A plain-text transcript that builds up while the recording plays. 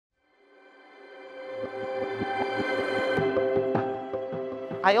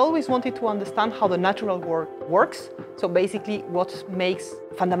I always wanted to understand how the natural world works. So basically what makes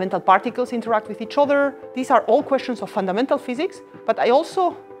fundamental particles interact with each other. These are all questions of fundamental physics, but I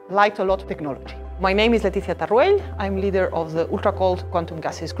also liked a lot of technology. My name is Leticia Tarruell. I'm leader of the Ultracold Quantum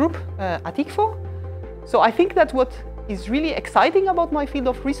Gases group at ICFO. So I think that what is really exciting about my field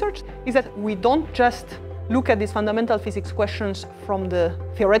of research is that we don't just look at these fundamental physics questions from the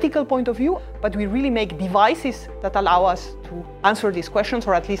theoretical point of view, but we really make devices that allow us to answer these questions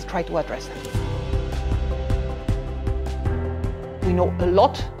or at least try to address them. We know a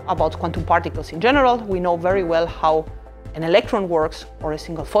lot about quantum particles in general. We know very well how an electron works or a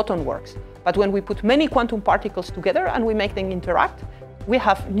single photon works. But when we put many quantum particles together and we make them interact, we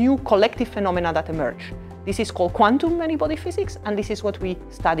have new collective phenomena that emerge. This is called quantum many-body physics, and this is what we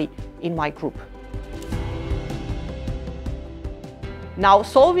study in my group. Now,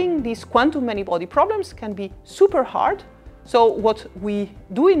 solving these quantum many-body problems can be super hard. So what we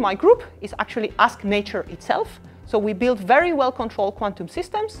do in my group is actually ask nature itself. So we build very well-controlled quantum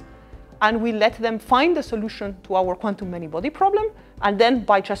systems, and we let them find the solution to our quantum many-body problem. And then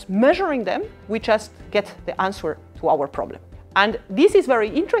by just measuring them, we just get the answer to our problem. And this is very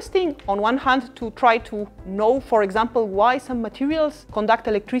interesting, on one hand, to try to know, for example, why some materials conduct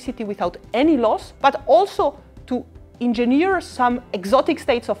electricity without any loss, but also to engineer some exotic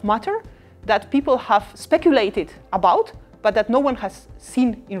states of matter that people have speculated about, but that no one has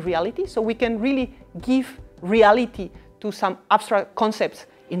seen in reality. So we can really give reality to some abstract concepts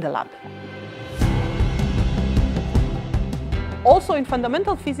in the lab. Also in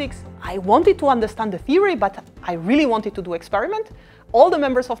fundamental physics, I wanted to understand the theory, but I really wanted to do experiment. All the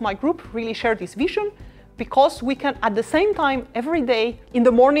members of my group really share this vision, because we can at the same time every day in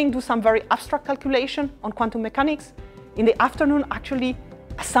the morning do some very abstract calculation on quantum mechanics. In the afternoon actually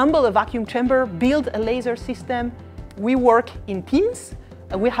assemble a vacuum chamber, build a laser system. We work in teams.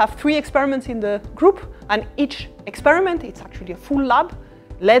 We have 3 experiments in the group, and each experiment, it's actually a full lab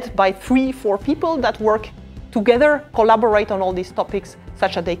led by 3-4 people that work together, collaborate on all these topics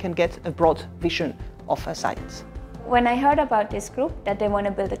such that they can get a broad vision of science. When I heard about this group, that they want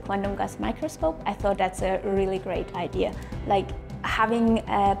to build a quantum gas microscope, I thought that's a really great idea. Like having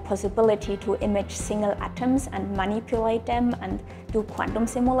a possibility to image single atoms and manipulate them and do quantum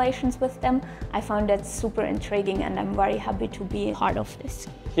simulations with them, I found that super intriguing, and I'm very happy to be part of this.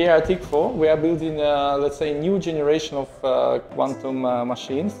 Here at ICFO, we are building, let's say, a new generation of quantum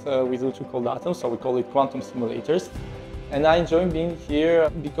machines with ultracold atoms, so we call it quantum simulators. And I enjoy being here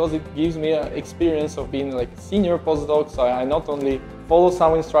because it gives me an experience of being like a senior postdoc, so I not only follow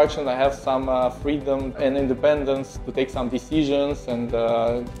some instructions, I have some freedom and independence to take some decisions and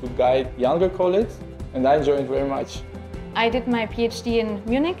to guide younger colleagues, and I enjoy it very much. I did my PhD in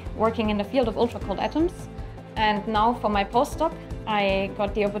Munich, working in the field of ultracold atoms, and now for my postdoc I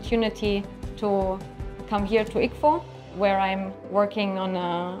got the opportunity to come here to ICFO, where I'm working on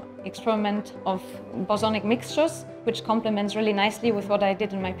an experiment of bosonic mixtures, which complements really nicely with what I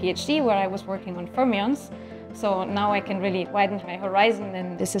did in my PhD, where I was working on fermions. So now I can really widen my horizon,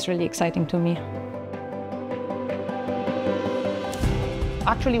 and this is really exciting to me.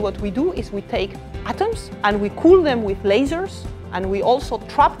 Actually, what we do is we take atoms and we cool them with lasers, and we also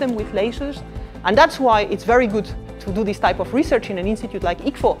trap them with lasers. And that's why it's very good to do this type of research in an institute like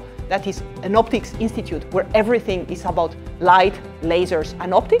ICFO, that is an optics institute where everything is about light, lasers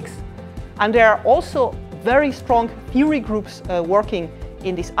and optics. And there are also very strong theory groups working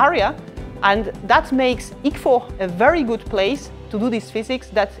in this area, and that makes ICFO a very good place to do this physics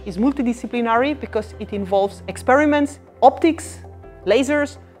that is multidisciplinary, because it involves experiments, optics,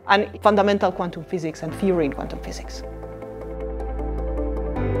 lasers and fundamental quantum physics and theory in quantum physics.